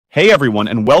Hey everyone,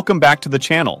 and welcome back to the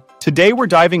channel. Today we're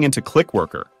diving into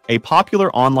Clickworker, a popular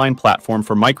online platform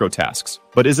for microtasks.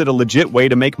 But is it a legit way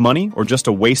to make money or just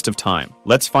a waste of time?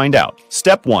 Let's find out.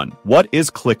 Step 1. What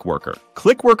is Clickworker?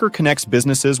 Clickworker connects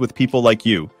businesses with people like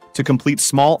you to complete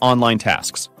small online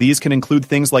tasks. These can include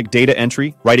things like data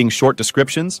entry, writing short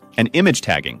descriptions, and image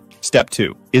tagging. Step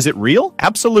 2. Is it real?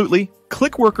 Absolutely.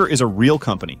 Clickworker is a real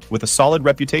company with a solid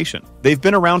reputation. They've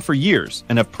been around for years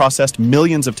and have processed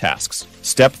millions of tasks.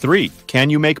 Step 3. Can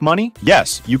you make money?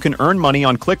 Yes, you can earn money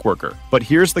on Clickworker, but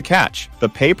here's the catch. The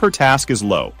pay per task is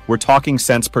low. We're talking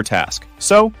cents per task.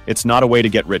 So, it's not a way to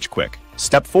get rich quick.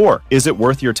 Step 4. Is it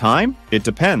worth your time? It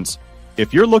depends.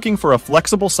 If you're looking for a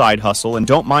flexible side hustle and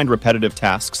don't mind repetitive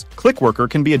tasks, Clickworker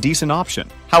can be a decent option.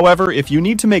 However, if you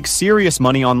need to make serious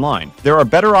money online, there are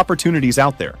better opportunities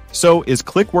out there. So, is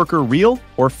Clickworker real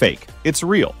or fake? It's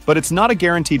real, but it's not a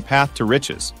guaranteed path to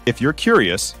riches. If you're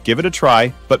curious, give it a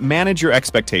try, but manage your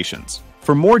expectations.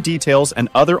 For more details and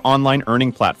other online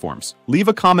earning platforms, leave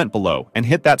a comment below and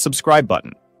hit that subscribe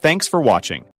button. Thanks for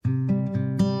watching.